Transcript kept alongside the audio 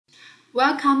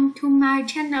Welcome to my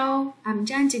channel. I'm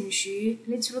Zhang Jingxu.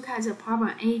 Let's look at the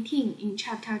problem 18 in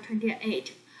chapter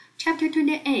 28. Chapter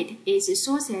 28 is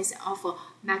sources of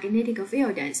magnetic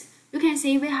fields. You can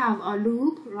see we have a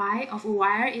loop, right, of a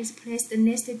wire is placed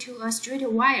next to a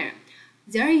straight wire.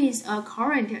 There is a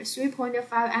current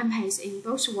 3.5 amperes in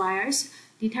both wires.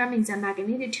 Determine the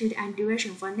magnitude and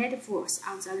direction for net force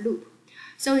on the loop.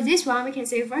 So this one we can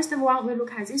say first of all we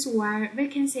look at this wire. We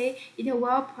can say it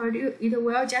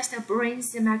will just bring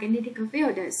the magnetic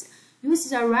fields. Use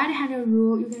the right hand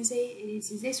rule. You can say it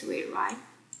is this way, right?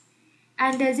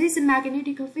 And these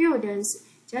magnetic fields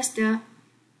just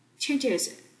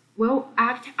changes will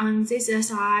act on this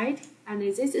side and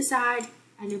this side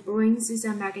and brings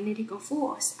the magnetic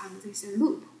force on this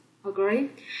loop.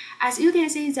 Agree? As you can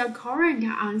see, the current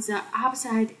on the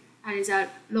upside and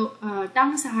the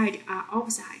downside are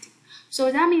opposite.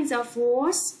 So that means the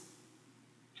force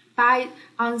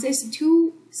on these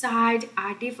two sides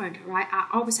are different, right? Are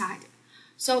opposite.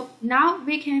 So now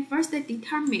we can first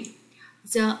determine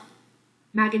the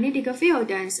magnetic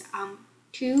fields on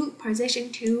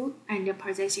position 2 and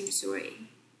position 3.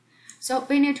 So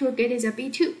we need to get the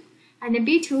B2. And the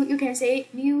B2, you can say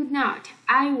mu naught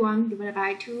I1 divided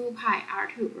by 2 pi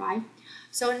R2, right?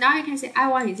 So now you can say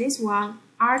I1 is this one,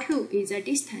 R2 is the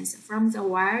distance from the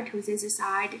wire to this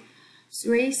side,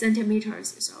 3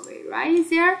 centimeters. So we write it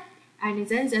there. And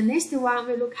then the next one,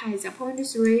 we look at the point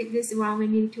 3. This one we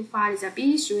need to find the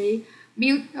B3,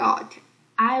 mu naught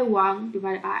I1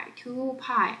 divided by 2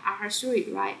 pi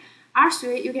R3, right?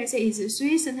 R3, you can say is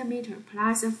 3 centimeter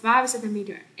plus 5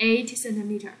 centimeter, 8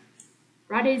 centimeter.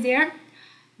 Right it there.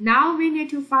 Now we need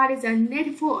to find the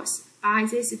net force by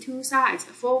these two sides.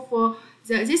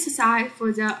 This side,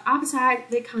 for the upside,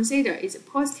 we consider is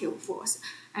positive force,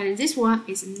 and this one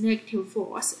is negative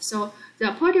force. So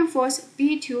the positive force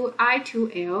B2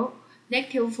 I2L,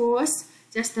 negative force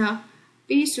just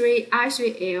B3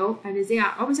 I3L, and they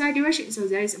are opposite direction, so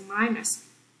there is a minus.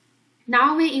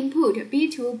 Now we input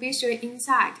B2, B3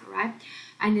 inside, right?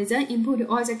 And then input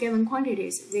all the given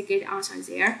quantities. We get answer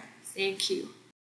there. Thank you.